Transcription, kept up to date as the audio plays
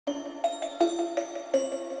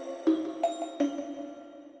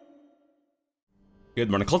Good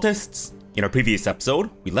morning, cultists! In our previous episode,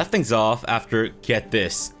 we left things off after, get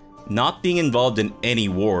this, not being involved in any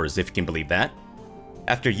wars, if you can believe that.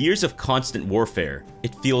 After years of constant warfare,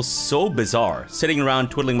 it feels so bizarre sitting around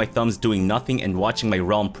twiddling my thumbs doing nothing and watching my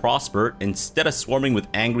realm prosper instead of swarming with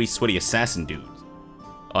angry, sweaty assassin dudes.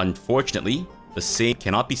 Unfortunately, the same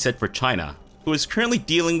cannot be said for China, who is currently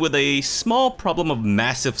dealing with a small problem of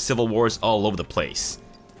massive civil wars all over the place.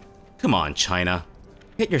 Come on, China.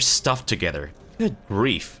 Get your stuff together. Good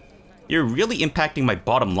grief. You're really impacting my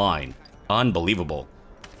bottom line. Unbelievable.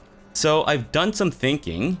 So I've done some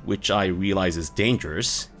thinking, which I realize is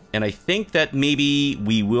dangerous, and I think that maybe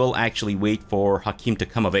we will actually wait for Hakim to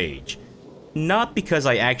come of age. Not because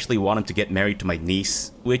I actually want him to get married to my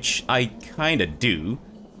niece, which I kinda do,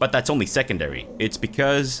 but that's only secondary. It's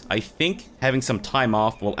because I think having some time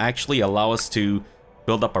off will actually allow us to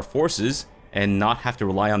build up our forces and not have to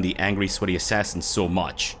rely on the angry, sweaty assassins so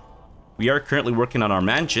much. We are currently working on our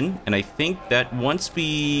mansion, and I think that once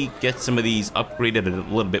we get some of these upgraded a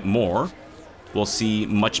little bit more, we'll see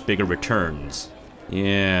much bigger returns.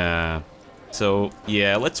 Yeah. So,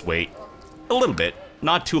 yeah, let's wait. A little bit.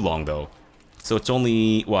 Not too long, though. So it's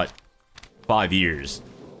only, what, 5 years.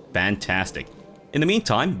 Fantastic. In the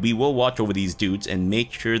meantime, we will watch over these dudes and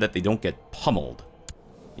make sure that they don't get pummeled.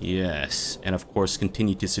 Yes. And of course,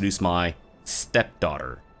 continue to seduce my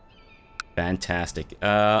stepdaughter. Fantastic.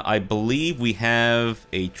 I believe we have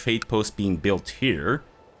a trade post being built here.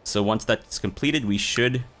 So once that's completed, we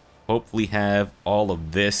should hopefully have all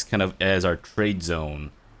of this kind of as our trade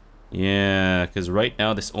zone. Yeah, because right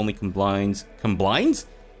now this only combines Navasarika,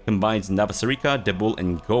 Debul,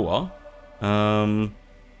 and Goa.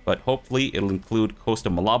 But hopefully it'll include coast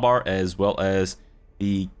of Malabar as well as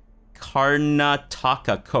the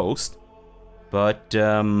Karnataka coast. But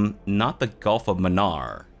not the Gulf of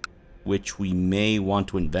Mannar, which we may want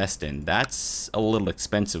to invest in. That's a little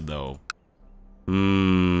expensive, though.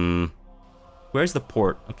 Where's the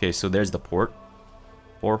port? Okay, so there's the port.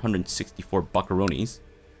 464 buckaroonies.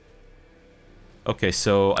 Okay,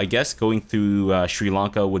 so I guess going through Sri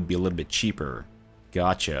Lanka would be a little bit cheaper.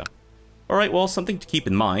 Gotcha. Alright, well, something to keep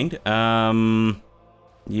in mind.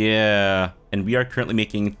 Yeah. And we are currently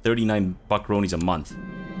making 39 buckaroonies a month.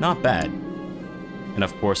 Not bad. And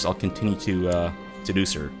of course, I'll continue to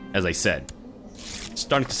seduce her, as I said.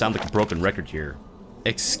 Starting to sound like a broken record here.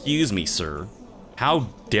 Excuse me, sir. How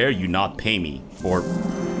dare you not pay me for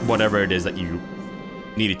whatever it is that you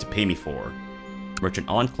needed to pay me for? Merchant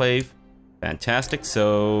Enclave. Fantastic.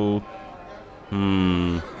 So,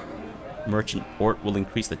 Merchant Port will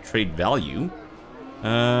increase the trade value.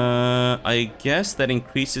 I guess that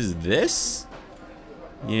increases this?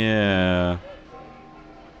 Yeah.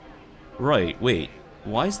 Right, wait.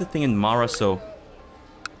 Why is the thing in Mara so...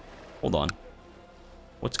 Hold on.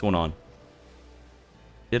 What's going on?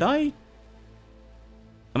 Am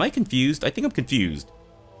I confused? I think I'm confused.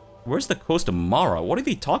 Where's the coast of Mara? What are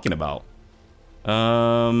they talking about?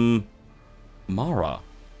 Mara.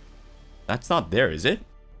 That's not there, is it?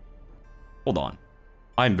 Hold on.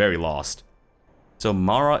 I'm very lost. So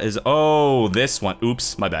Mara is... Oh, this one.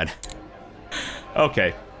 Oops, my bad.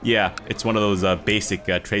 Okay. Yeah, it's one of those basic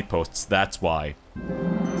trade posts. That's why.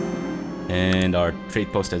 And our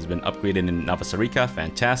trade post has been upgraded in Navasarika.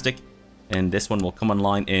 Fantastic. And this one will come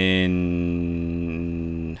online in...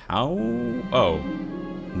 How? Oh.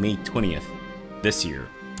 May 20th. This year.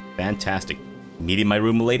 Fantastic. Meet in my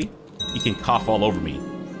room, lady? You can cough all over me.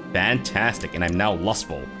 Fantastic. And I'm now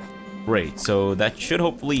lustful. Great. So that should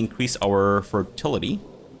hopefully increase our fertility.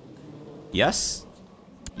 Yes?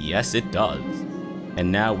 Yes, it does. And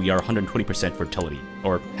now we are 120% fertility,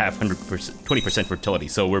 or have 20% fertility.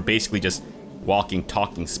 So we're basically just walking,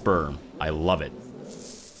 talking sperm. I love it.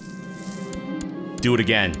 Do it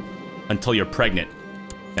again until you're pregnant.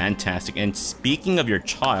 Fantastic. And speaking of your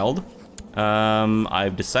child,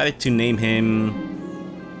 I've decided to name him...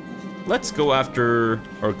 Let's go after,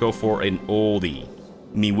 or go for an oldie.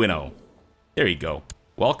 Miwino. There you go.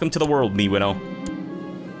 Welcome to the world, Miwino.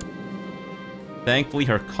 Thankfully,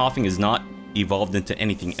 her coughing is not evolved into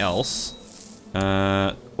anything else.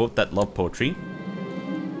 Quote that love poetry.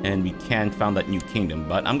 And we can found that new kingdom,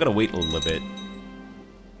 but I'm gonna wait a little bit.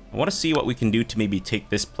 I want to see what we can do to maybe take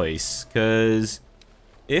this place, because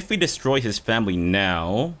if we destroy his family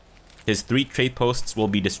now, his 3 trade posts will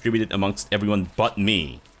be distributed amongst everyone but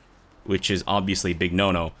me, which is obviously a big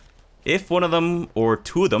no-no. If one of them or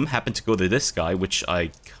 2 of them happen to go to this guy, which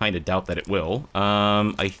I kind of doubt that it will,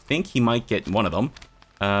 I think he might get one of them.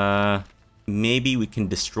 Maybe we can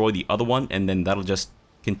destroy the other one, and then that'll just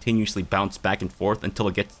continuously bounce back and forth until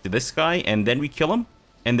it gets to this guy, and then we kill him?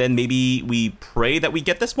 And then maybe we pray that we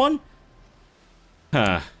get this one?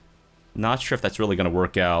 Huh. Not sure if that's really gonna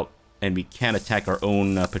work out. And we can't attack our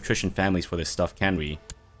own patrician families for this stuff, can we?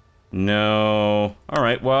 No.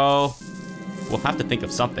 Alright, well... we'll have to think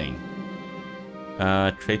of something.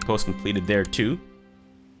 Trade post completed there, too.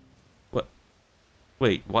 What?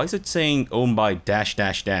 Wait, why is it saying owned by dash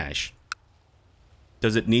dash dash?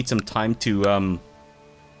 Does it need some time to,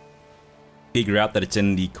 figure out that it's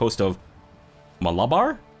in the coast of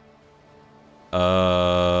Malabar?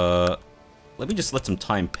 Let me just let some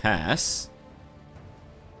time pass.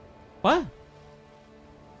 What?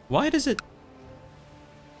 Why does it...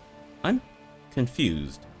 I'm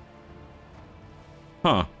confused.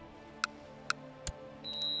 Huh.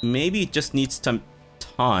 Maybe it just needs some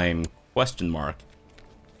time, question mark.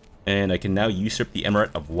 And I can now usurp the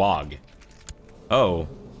Emirate of Wag. Oh,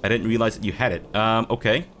 I didn't realize that you had it.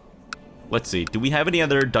 Okay. Let's see, do we have any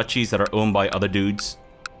other duchies that are owned by other dudes?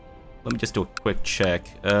 Let me just do a quick check.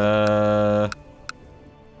 I'm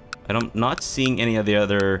not seeing any of the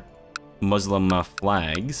other Muslim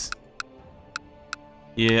flags.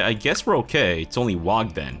 Yeah, I guess we're okay. It's only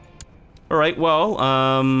Wag then. Alright, well,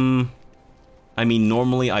 I mean,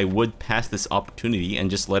 normally I would pass this opportunity and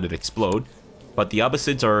just let it explode. But the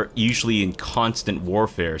Abbasids are usually in constant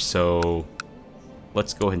warfare, so...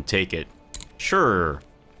 let's go ahead and take it. Sure.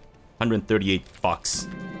 138 bucks.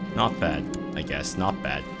 Not bad, I guess. Not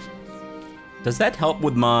bad. Does that help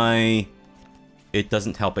with my... It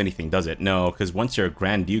doesn't help anything, does it? No, because once you're a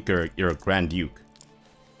Grand Duke, you're a Grand Duke.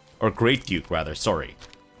 Or Great Duke, rather. Sorry.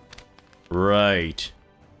 Right.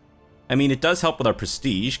 I mean, it does help with our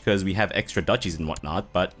prestige, because we have extra duchies and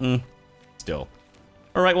whatnot, but, still.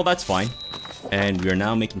 Alright, well, that's fine. And we are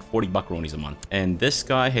now making 40 buckaroonies a month. And this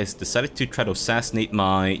guy has decided to try to assassinate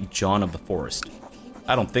my John of the Forest.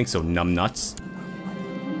 I don't think so, numbnuts.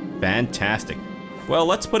 Fantastic. Well,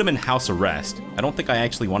 let's put him in house arrest. I don't think I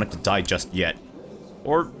actually want him to die just yet.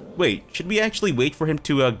 Or, wait, should we actually wait for him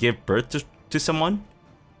to give birth to someone?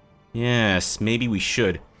 Yes, maybe we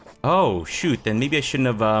should. Oh, shoot, then maybe I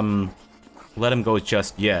shouldn't have, let him go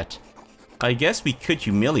just yet. I guess we could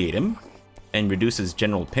humiliate him and reduce his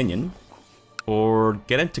general opinion. Or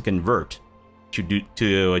get him to convert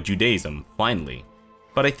to Judaism, finally.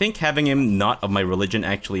 But I think having him not of my religion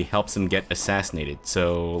actually helps him get assassinated,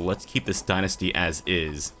 so let's keep this dynasty as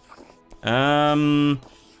is.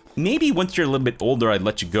 Maybe once you're a little bit older, I'd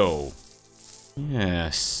let you go.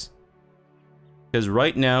 Yes. Because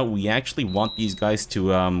right now, we actually want these guys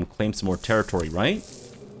to claim some more territory, right?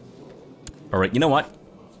 Alright, you know what?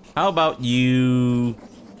 How about you...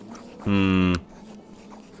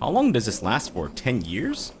 How long does this last for? 10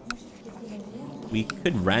 years? We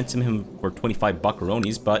could ransom him for 25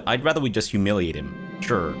 buckaroonies, but I'd rather we just humiliate him.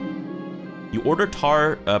 Sure. You order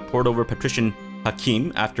Tar poured over Patrician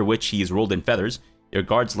Hakim, after which he is rolled in feathers. Your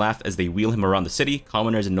guards laugh as they wheel him around the city,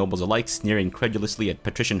 commoners and nobles alike sneering incredulously at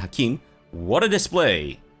Patrician Hakim. What a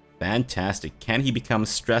display! Fantastic. Can he become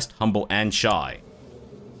stressed, humble, and shy?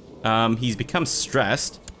 He's become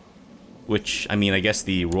stressed, which, I mean, I guess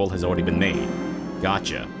the roll has already been made.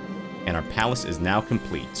 Gotcha. And our palace is now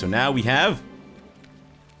complete. So now we have...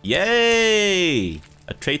 Yay!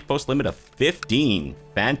 A trade post limit of 15.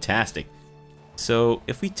 Fantastic. So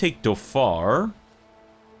if we take Dhofar,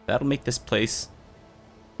 that'll make this place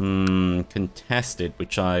contested,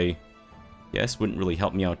 which I guess wouldn't really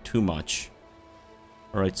help me out too much.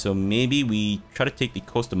 Alright, so maybe we try to take the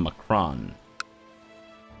coast of Makran.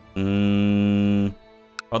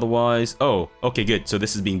 Otherwise... Oh, okay, good. So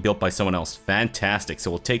this is being built by someone else. Fantastic. So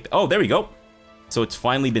we'll take... Oh, there we go. So it's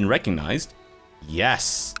finally been recognized.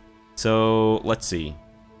 Yes. So, let's see.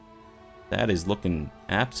 That is looking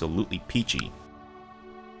absolutely peachy.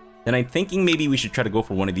 Then I'm thinking maybe we should try to go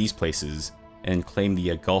for one of these places and claim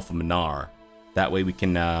the Gulf of Manar. That way we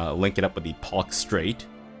can link it up with the Palk Strait.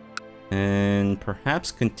 And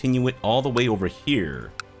perhaps continue it all the way over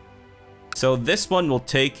here. So this one will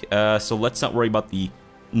take... so let's not worry about the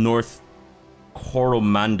North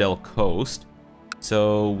Coromandel coast.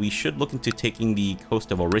 So we should look into taking the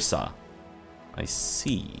coast of Orissa. I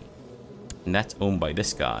see. And that's owned by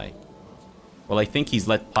this guy. Well, I think he's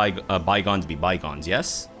let bygones be bygones,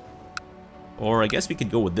 yes? Or I guess we could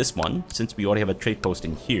go with this one, since we already have a trade post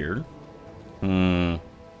in here. How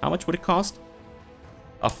much would it cost?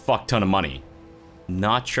 A fuck ton of money.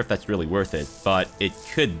 Not sure if that's really worth it, but it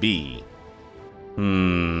could be.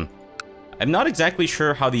 I'm not exactly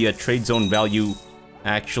sure how the trade zone value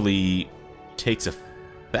actually takes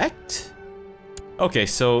effect. Okay,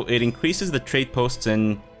 so it increases the trade posts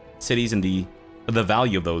and cities and the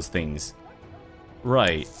value of those things.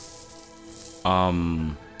 Right.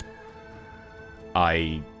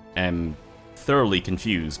 I am thoroughly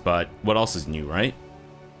confused, but what else is new, right?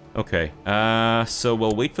 Okay, so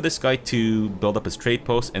we'll wait for this guy to build up his trade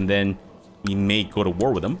post, and then we may go to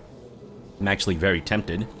war with him. I'm actually very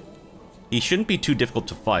tempted. He shouldn't be too difficult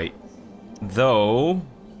to fight, though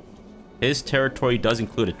his territory does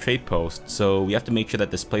include a trade post, so we have to make sure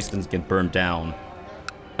that this place doesn't get burned down.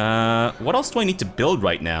 What else do I need to build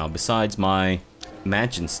right now besides my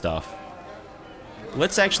mansion stuff?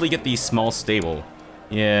 Let's actually get the small stable.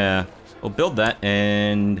 Yeah, we'll build that,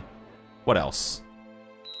 and what else?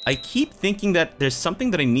 I keep thinking that there's something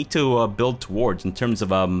that I need to build towards in terms of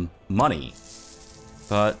money,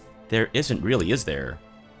 but there isn't really, is there?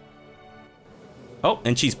 Oh,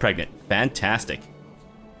 and she's pregnant. Fantastic.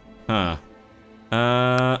 Huh.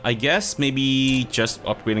 I guess maybe just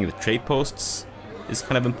upgrading the trade posts is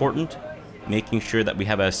kind of important. Making sure that we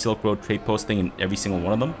have a Silk Road trade post thing in every single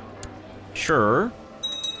one of them. Sure.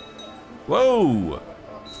 Whoa!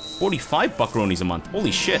 45 buckaroonies a month.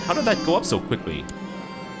 Holy shit, how did that go up so quickly?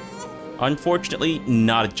 Unfortunately,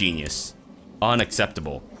 not a genius.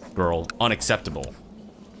 Unacceptable, girl. Unacceptable.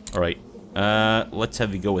 Alright. Let's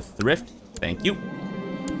have you go with Thrift. Thank you.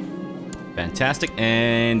 Fantastic.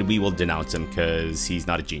 And we will denounce him because he's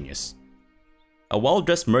not a genius. A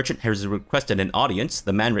well-dressed merchant has requested an audience.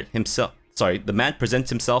 The man presents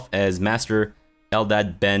himself as Master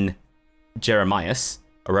Eldad ben Jeremias,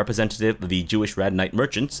 a representative of the Jewish Radonite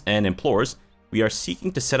merchants, and implores, "We are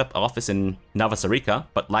seeking to set up office in Navasarika,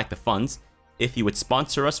 but lack the funds. If you would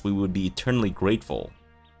sponsor us, we would be eternally grateful."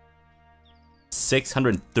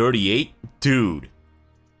 638? Dude.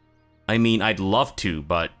 I mean, I'd love to,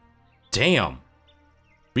 but damn.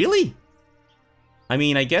 Really? I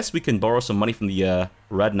mean, I guess we can borrow some money from the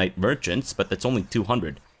Radonite merchants, but that's only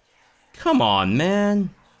 200. Come on,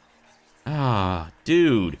 man. Ah,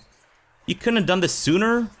 dude. You couldn't have done this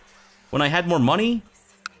sooner? When I had more money?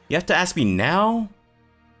 You have to ask me now?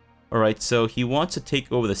 Alright, so he wants to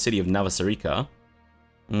take over the city of Navasarika.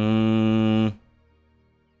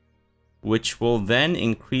 Which will then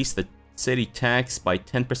increase the city tax by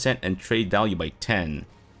 10% and trade value by 10.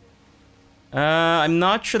 I'm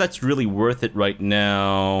not sure that's really worth it right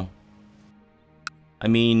now. I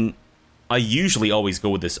mean, I usually always go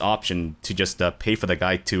with this option to just pay for the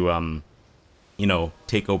guy to, you know,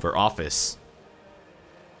 take over office.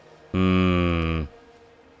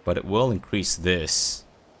 But it will increase this.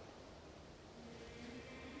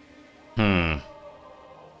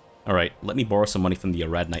 Alright, let me borrow some money from the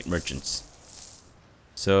Radonite merchants.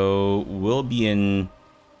 So, we'll be in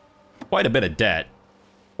quite a bit of debt.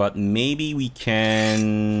 But maybe we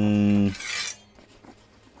can...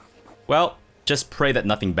 Well, just pray that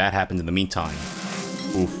nothing bad happens in the meantime.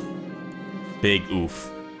 Oof. Big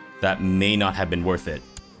oof. That may not have been worth it.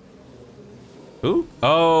 Who?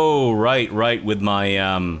 Oh, right, with my,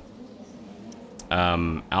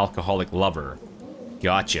 alcoholic lover.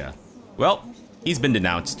 Gotcha. Well, he's been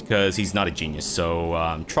denounced because he's not a genius,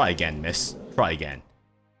 so, try again, miss. Try again.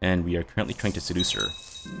 And we are currently trying to seduce her.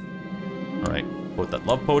 Alright, quote that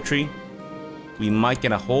love poetry. We might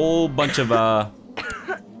get a whole bunch of,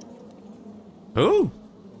 Who?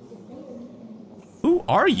 Who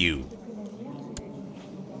are you?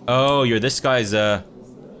 Oh, you're this guy's,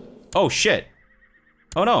 Oh, shit.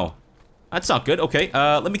 Oh, no. That's not good. Okay,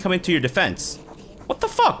 let me come into your defense. What the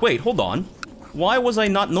fuck? Wait, hold on. Why was I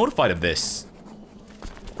not notified of this?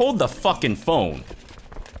 Hold the fucking phone.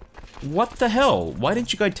 What the hell? Why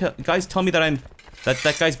didn't you guys tell me that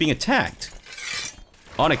that guy's being attacked?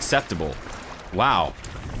 Unacceptable. Wow.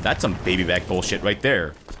 That's some baby back bullshit right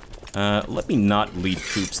there. Let me not lead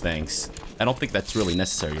troops, thanks. I don't think that's really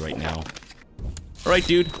necessary right now. Alright,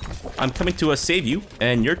 dude. I'm coming to save you,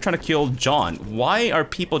 and you're trying to kill John. Why are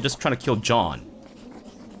people just trying to kill John?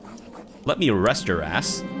 Let me arrest your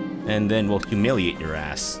ass, and then we'll humiliate your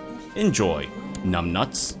ass. Enjoy,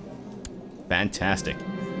 numbnuts. Fantastic.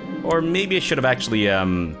 Or maybe I should have actually,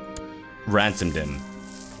 ransomed him.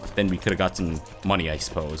 Then we could have got some money, I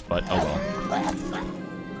suppose, but oh well.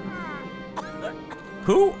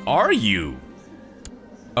 Who are you?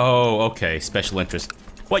 Oh, okay, special interest.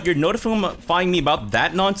 What, you're notifying me about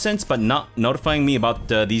that nonsense, but not notifying me about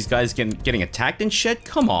these guys getting attacked and shit?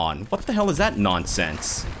 Come on, what the hell is that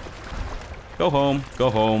nonsense? Go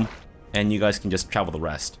home, and you guys can just travel the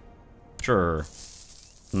rest. Sure.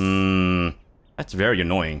 That's very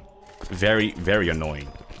annoying. Very, very annoying.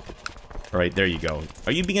 Alright, there you go.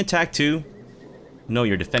 Are you being attacked too? No,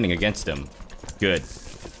 you're defending against him. Good.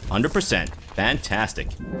 100%. Fantastic.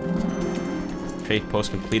 Trade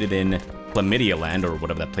post completed in Chlamydia land, or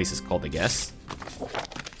whatever that place is called, I guess.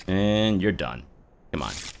 And you're done. Come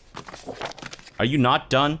on. Are you not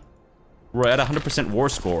done? We're at 100% war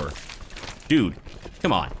score. Dude,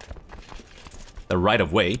 come on. The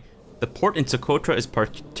right-of-way. The port in Socotra is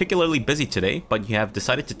particularly busy today, but you have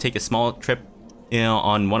decided to take a small trip,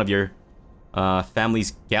 on one of your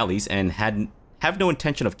family's galleys and have no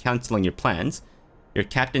intention of canceling your plans. Your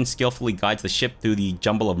captain skillfully guides the ship through the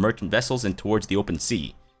jumble of merchant vessels and towards the open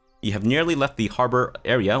sea. You have nearly left the harbor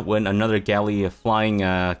area when another galley flying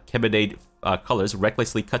Kebedade colors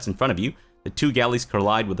recklessly cuts in front of you. The two galleys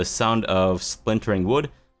collide with the sound of splintering wood,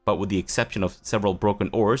 but with the exception of several broken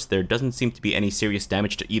oars, there doesn't seem to be any serious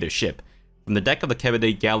damage to either ship. From the deck of the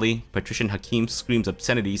Kebedade galley, Patrician Hakim screams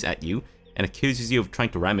obscenities at you and accuses you of trying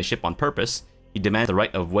to ram his ship on purpose. He demands the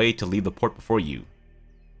right of way to leave the port before you.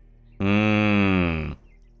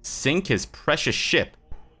 Sink his precious ship.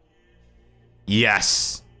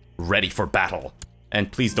 Yes! Ready for battle.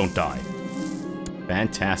 And please don't die.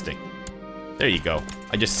 Fantastic. There you go.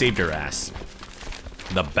 I just saved your ass.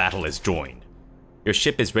 The battle is joined. Your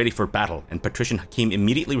ship is ready for battle, and Patrician Hakim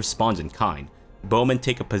immediately responds in kind. Bowmen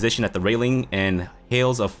take a position at the railing, and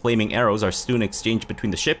hails of flaming arrows are soon exchanged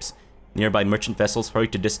between the ships. Nearby merchant vessels hurry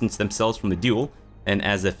to distance themselves from the duel, and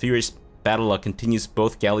as the furious battle continues,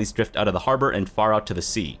 both galleys drift out of the harbor and far out to the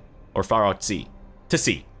sea. Or far out sea. To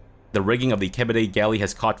sea. The rigging of the Kebedade galley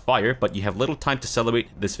has caught fire, but you have little time to celebrate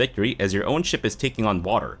this victory as your own ship is taking on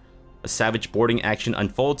water. A savage boarding action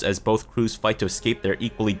unfolds as both crews fight to escape their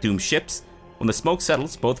equally doomed ships. When the smoke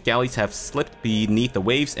settles, both galleys have slipped beneath the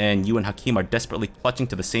waves, and you and Hakim are desperately clutching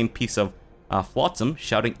to the same piece of flotsam,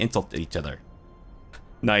 shouting insults at each other.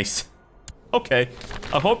 Nice. Okay,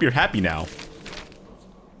 I hope you're happy now.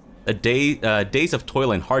 Days of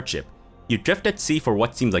toil and hardship. You drift at sea for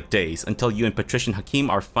what seems like days, until you and Patrician Hakim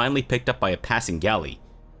are finally picked up by a passing galley.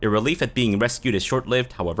 Your relief at being rescued is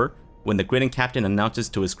short-lived, however, when the grinning captain announces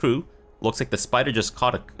to his crew, looks like the spider just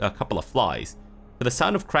caught a couple of flies. To the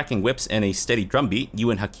sound of cracking whips and a steady drumbeat,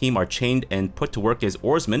 you and Hakim are chained and put to work as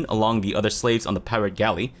oarsmen along the other slaves on the pirate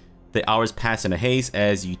galley. The hours pass in a haze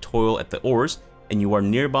as you toil at the oars, and you are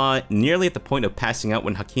nearly at the point of passing out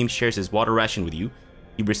when Hakim shares his water ration with you.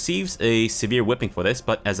 He receives a severe whipping for this,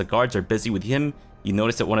 but as the guards are busy with him, you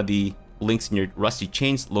notice that one of the links in your rusty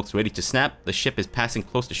chains looks ready to snap. The ship is passing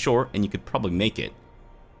close to shore, and you could probably make it.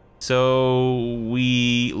 So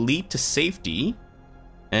we leap to safety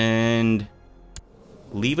and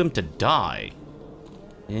leave him to die.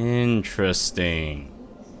 Interesting.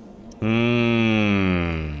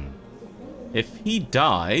 If he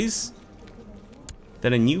dies,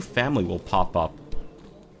 then a new family will pop up.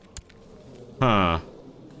 Huh.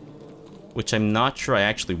 Which I'm not sure I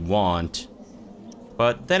actually want.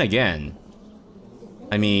 But then again,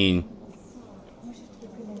 I mean,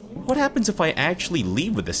 what happens if I actually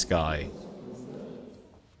leave with this guy?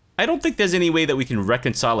 I don't think there's any way that we can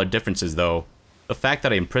reconcile our differences, though. The fact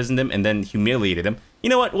that I imprisoned him and then humiliated him. You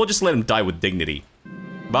know what? We'll just let him die with dignity.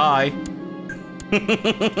 Bye.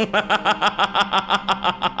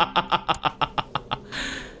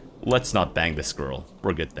 Let's not bang this girl.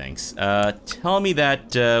 We're good, thanks. Tell me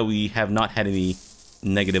that we have not had any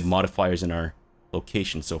negative modifiers in our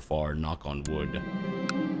location so far. Knock on wood.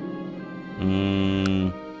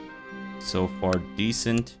 So far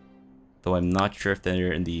decent. Though I'm not sure if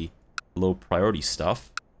they're in the low priority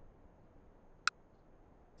stuff.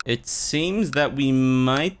 It seems that we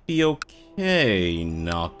might be okay,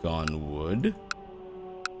 knock on wood.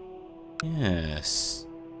 Yes.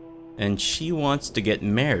 And she wants to get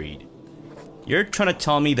married. You're trying to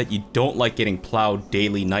tell me that you don't like getting plowed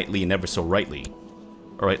daily, nightly, and ever so rightly.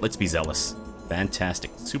 Alright, let's be zealous. Fantastic.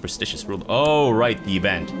 Superstitious rule. Oh, right, the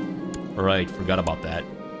event. Right, forgot about that.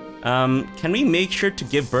 Can we make sure to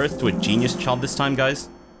give birth to a genius child this time, guys?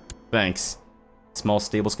 Thanks. Small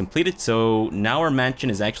stables completed, so now our mansion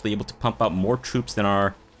is actually able to pump out more troops than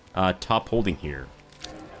our top holding here.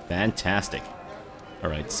 Fantastic.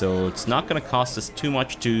 Alright, so it's not going to cost us too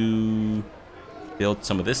much to build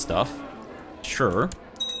some of this stuff. Sure.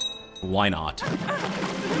 Why not?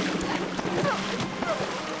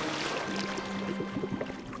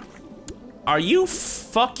 Are you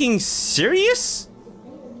fucking serious?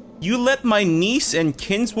 You let my niece and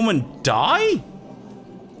kinswoman die?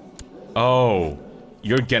 Oh,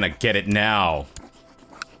 you're gonna get it now.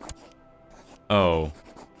 Oh,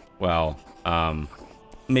 well,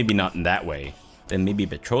 maybe not in that way. Then maybe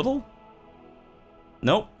betrothal?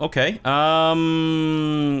 Nope, okay.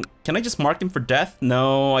 Can I just mark him for death?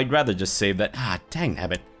 No, I'd rather just save that. Ah, dang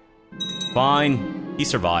nabbit. Fine, he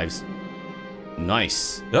survives.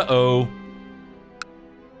 Nice. Uh-oh.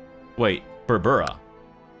 Wait, Berbera.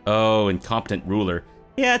 Oh, incompetent ruler.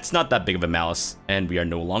 Yeah, it's not that big of a malice, and we are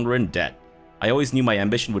no longer in debt. I always knew my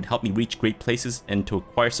ambition would help me reach great places, and to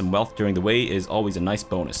acquire some wealth during the way is always a nice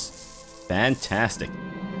bonus. Fantastic.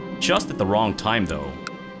 Just at the wrong time, though.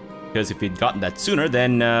 Because if we'd gotten that sooner,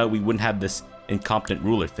 then we wouldn't have this incompetent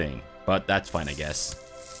ruler thing. But that's fine, I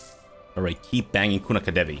guess. Alright, keep banging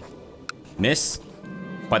Kunakadevi. Miss,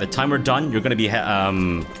 by the time we're done, you're gonna be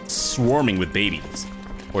swarming with babies.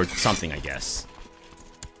 Or something, I guess.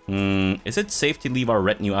 Is it safe to leave our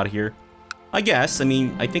retinue out of here? I guess. I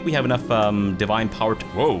mean, I think we have enough divine power to...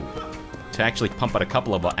 Whoa! To actually pump out a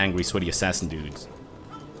couple of angry, sweaty assassin dudes.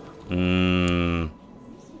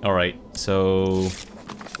 Alright, so...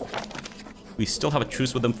 we still have a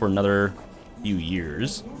truce with them for another few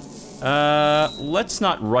years. Let's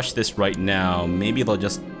not rush this right now. Maybe they'll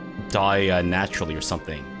just die naturally or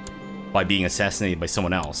something. By being assassinated by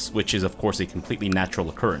someone else. Which is, of course, a completely natural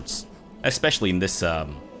occurrence. Especially in this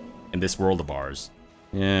world of ours.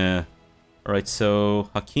 Yeah... Alright, so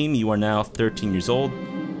Hakim, you are now 13 years old.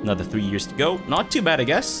 Another 3 years to go. Not too bad, I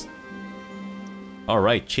guess.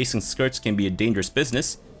 Alright, chasing skirts can be a dangerous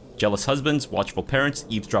business. Jealous husbands, watchful parents,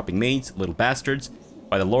 eavesdropping maids, little bastards.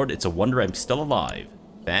 By the Lord, it's a wonder I'm still alive.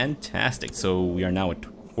 Fantastic. So we are now at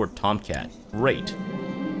Fort Tomcat. Great.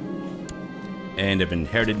 And have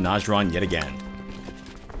inherited Najran yet again.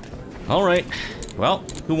 Alright. Well,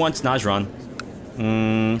 who wants Najran?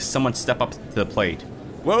 Someone step up to the plate.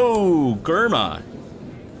 Whoa, Gurma!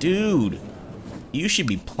 Dude, you should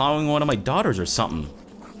be plowing one of my daughters or something.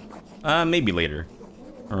 Maybe later.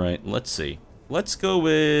 Alright, let's see. Let's go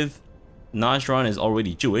with... Najran is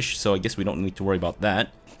already Jewish, so I guess we don't need to worry about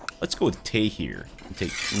that. Let's go with Tay here.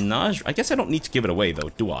 Take Najran. I guess I don't need to give it away, though,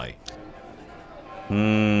 do I?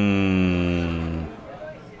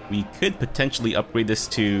 We could potentially upgrade this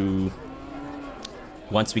to...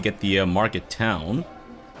 Once we get the market town,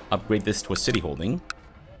 upgrade this to a city holding.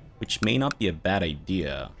 Which may not be a bad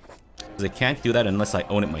idea. Because I can't do that unless I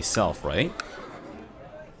own it myself, right?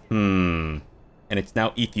 And it's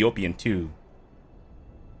now Ethiopian too.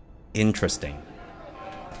 Interesting.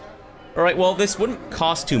 Alright, well this wouldn't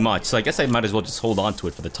cost too much, so I guess I might as well just hold on to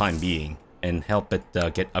it for the time being. And help it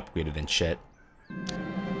get upgraded and shit.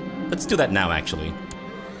 Let's do that now, actually.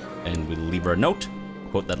 And we'll leave her a note.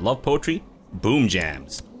 Quote that love poetry. Boom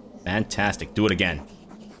jams. Fantastic, do it again.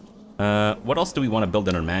 What else do we want to build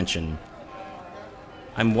in our mansion?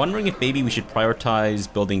 I'm wondering if maybe we should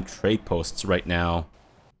prioritize building trade posts right now.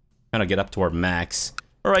 Kind of get up to our max.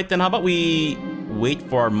 Alright, then how about we wait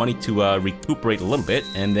for our money to recuperate a little bit,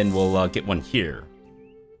 and then we'll get one here.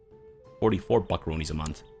 44 buckaroonies a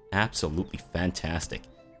month. Absolutely fantastic.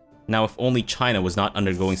 Now, if only China was not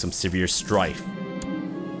undergoing some severe strife.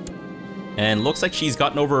 And looks like she's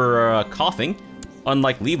gotten over coughing,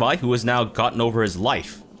 unlike Levi, who has now gotten over his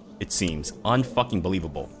life. It seems. Unfucking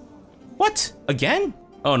believable. What? Again?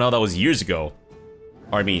 Oh no, that was years ago.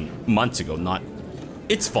 Or I mean, months ago, not...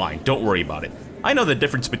 It's fine, don't worry about it. I know the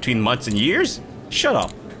difference between months and years. Shut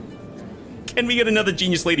up. Can we get another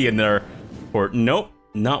genius lady in there? Or, nope,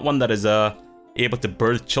 not one that is, able to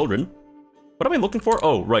birth children. What am I looking for?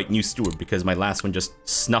 Oh, right, new steward, because my last one just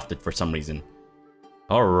snuffed it for some reason.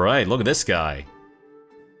 Alright, look at this guy.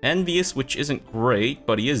 Envious, which isn't great,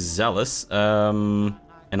 but he is zealous,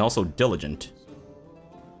 and also diligent.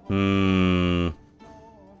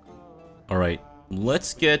 Alright,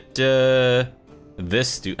 let's get,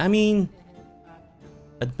 this dude. I mean,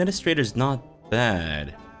 administrator's not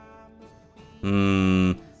bad.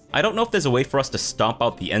 I don't know if there's a way for us to stomp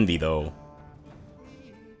out the envy, though.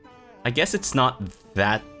 I guess it's not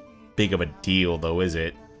that big of a deal, though, is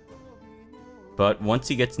it? But once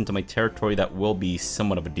he gets into my territory, that will be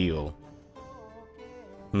somewhat of a deal.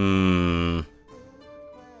 I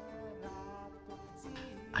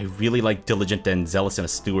really like diligent and zealous in a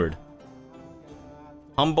steward.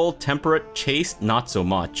 Humble, temperate, chaste, not so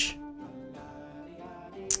much.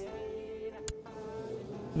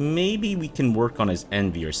 Maybe we can work on his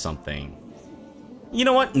envy or something. You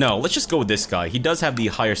know what? No, let's just go with this guy. He does have the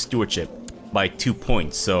higher stewardship by 2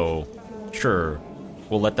 points, so sure.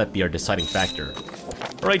 We'll let that be our deciding factor.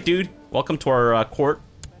 Alright, dude. Welcome to our court.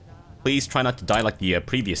 Please try not to die like the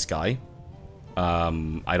previous guy.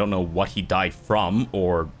 I don't know what he died from,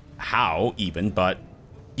 or how, even, but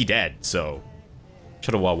he dead, so...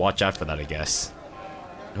 Should've watch out for that, I guess.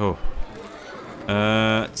 Oh.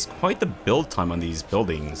 It's quite the build time on these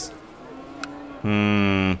buildings.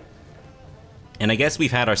 And I guess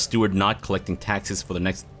we've had our steward not collecting taxes for the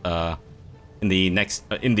next, in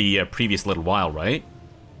the previous little while, right?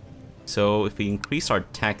 So if we increase our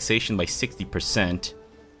taxation by 60%,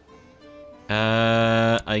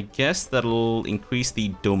 I guess that'll increase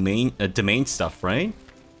the domain stuff, right?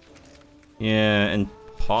 Yeah, and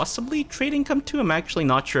possibly trade income too. I'm actually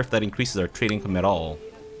not sure if that increases our trade income at all.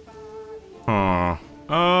 Huh.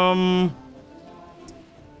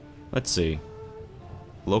 Let's see.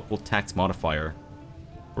 Local tax modifier.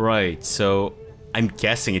 Right, so I'm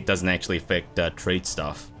guessing it doesn't actually affect trade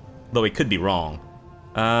stuff. Though it could be wrong.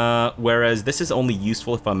 Whereas this is only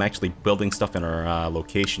useful if I'm actually building stuff in our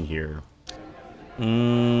location here.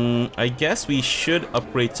 I guess we should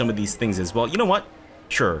upgrade some of these things as well. You know what?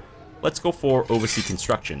 Sure. Let's go for overseas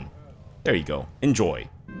construction. There you go. Enjoy.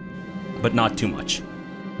 But not too much.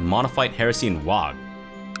 Modified heresy and WOG.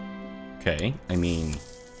 Okay, I mean,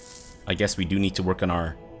 I guess we do need to work on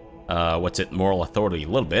our, moral authority a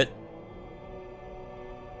little bit.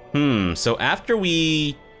 So after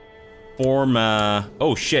we form,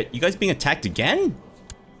 oh shit, you guys being attacked again?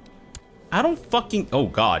 I don't fucking, oh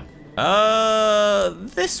god.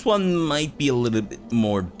 This one might be a little bit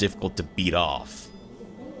more difficult to beat off.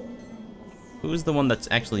 Who's the one that's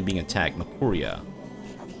actually being attacked? Makuria.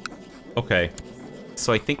 Okay.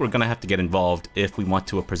 So I think we're gonna have to get involved if we want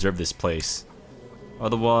to preserve this place.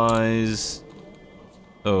 Otherwise...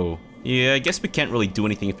 Oh. Yeah, I guess we can't really do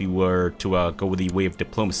anything if we were to go with the way of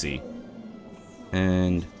diplomacy.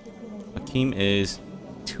 And... Akeem is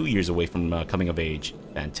 2 years away from coming of age.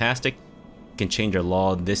 Fantastic. We can change our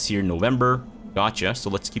law this year, November. Gotcha, so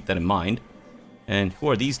let's keep that in mind. And who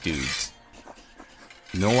are these dudes?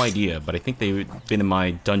 No idea, but I think they've been in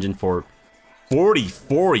my dungeon for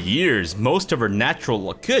 44 years. Most of her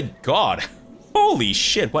natural... Good God. Holy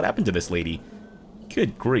shit, what happened to this lady?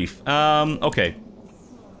 Good grief. Okay.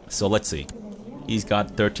 So let's see. He's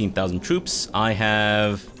got 13,000 troops. I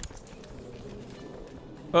have...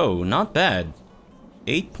 Oh, not bad.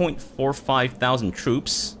 8.45 thousand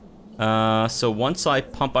troops. So once I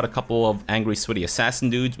pump out a couple of angry, sweaty assassin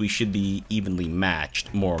dudes, we should be evenly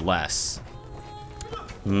matched, more or less.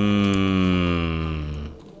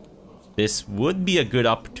 This would be a good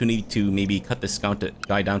opportunity to maybe cut this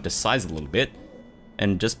guy down to size a little bit.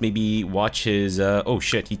 And just maybe watch his, oh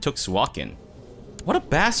shit, he took Suakin. What a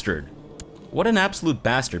bastard. What an absolute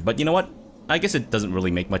bastard. But you know what? I guess it doesn't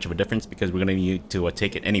really make much of a difference because we're gonna need to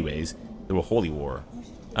take it anyways through a holy war.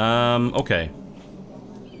 Okay.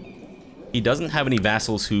 He doesn't have any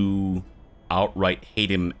vassals who outright hate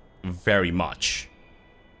him very much.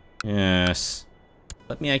 Yes.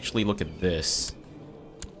 Let me actually look at this.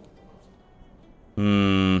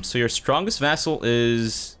 So your strongest vassal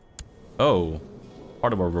is... Oh,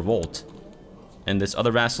 part of a revolt. And this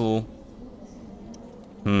other vassal...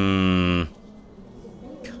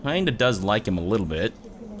 Kinda does like him a little bit.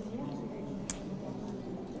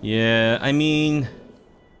 Yeah, I mean...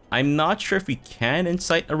 I'm not sure if we can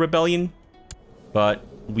incite a rebellion. But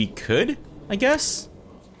we could, I guess?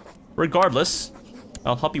 Regardless,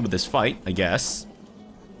 I'll help you with this fight, I guess.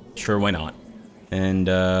 Sure, why not? And,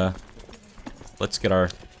 let's get our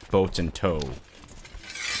boats in tow.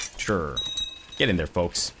 Sure. Get in there,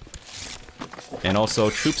 folks. And also,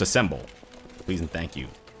 troops assemble. Please and thank you.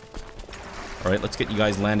 Alright, let's get you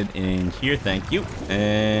guys landed in here, thank you.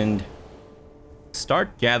 And...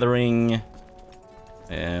 start gathering...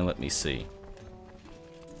 And let me see.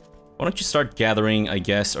 Why don't you start gathering, I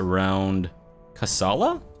guess, around...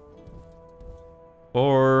 Kassala?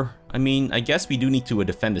 Or... I mean, I guess we do need to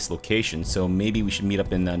defend this location, so maybe we should meet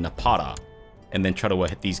up in Napata. And then try to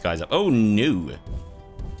hit these guys up. Oh, no!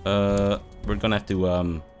 We're gonna have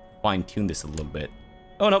to, fine-tune this a little bit.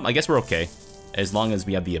 Oh, no, I guess we're okay. As long as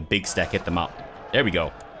we have the big stack hit them up. There we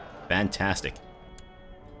go. Fantastic.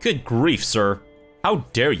 Good grief, sir. How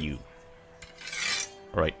dare you?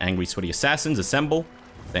 Alright, angry, sweaty assassins, assemble.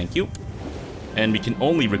 Thank you. And we can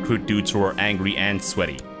only recruit dudes who are angry and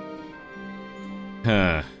sweaty.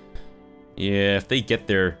 Huh. Yeah, if they get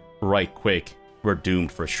there right quick, we're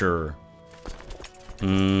doomed for sure.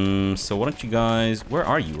 So why don't you guys... Where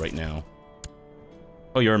are you right now?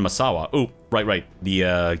 Oh, you're in Masawa. Oh, right.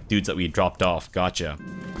 The dudes that we dropped off. Gotcha.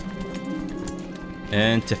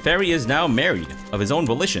 And Teferi is now married of his own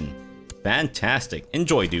volition. Fantastic.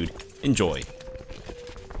 Enjoy, dude. Enjoy.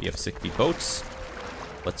 We have 60 boats.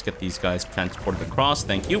 Let's get these guys transported across.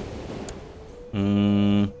 Thank you.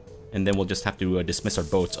 And then we'll just have to dismiss our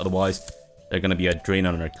boats. Otherwise, they're going to be a drain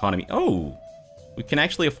on our economy. Oh! We can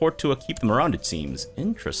actually afford to keep them around, it seems.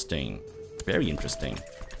 Interesting. Very interesting.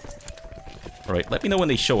 Alright, let me know when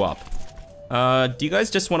they show up. Do you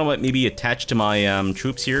guys just want to maybe attach to my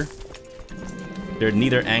troops here? They're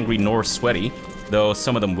neither angry nor sweaty, though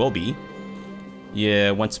some of them will be.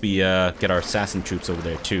 Yeah, once we get our assassin troops over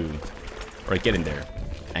there too. Alright, get in there.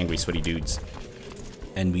 Angry, sweaty dudes.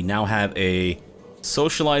 And we now have a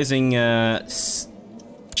socializing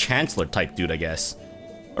chancellor type dude, I guess.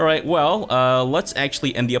 Alright, well, let's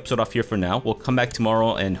actually end the episode off here for now. We'll come back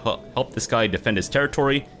tomorrow and help this guy defend his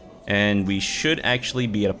territory. And we should actually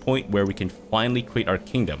be at a point where we can finally create our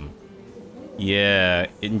kingdom. Yeah,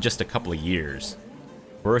 in just a couple of years.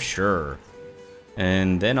 For sure.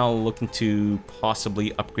 And then I'll look into possibly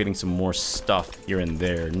upgrading some more stuff here and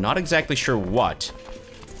there. Not exactly sure what,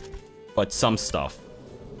 but some stuff.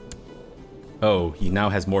 Oh, he now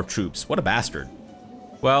has more troops. What a bastard.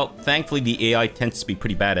 Well, thankfully the AI tends to be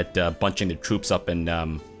pretty bad at bunching the troops up and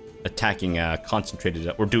attacking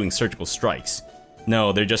concentrated or doing surgical strikes.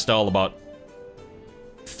 No, they're just all about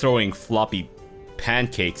throwing floppy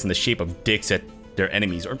pancakes in the shape of dicks at their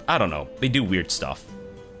enemies, or I don't know. They do weird stuff.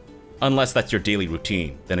 Unless that's your daily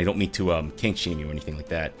routine, then I don't mean to kink shame you or anything like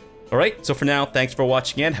that. Alright, so for now, thanks for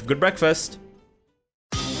watching and have a good breakfast!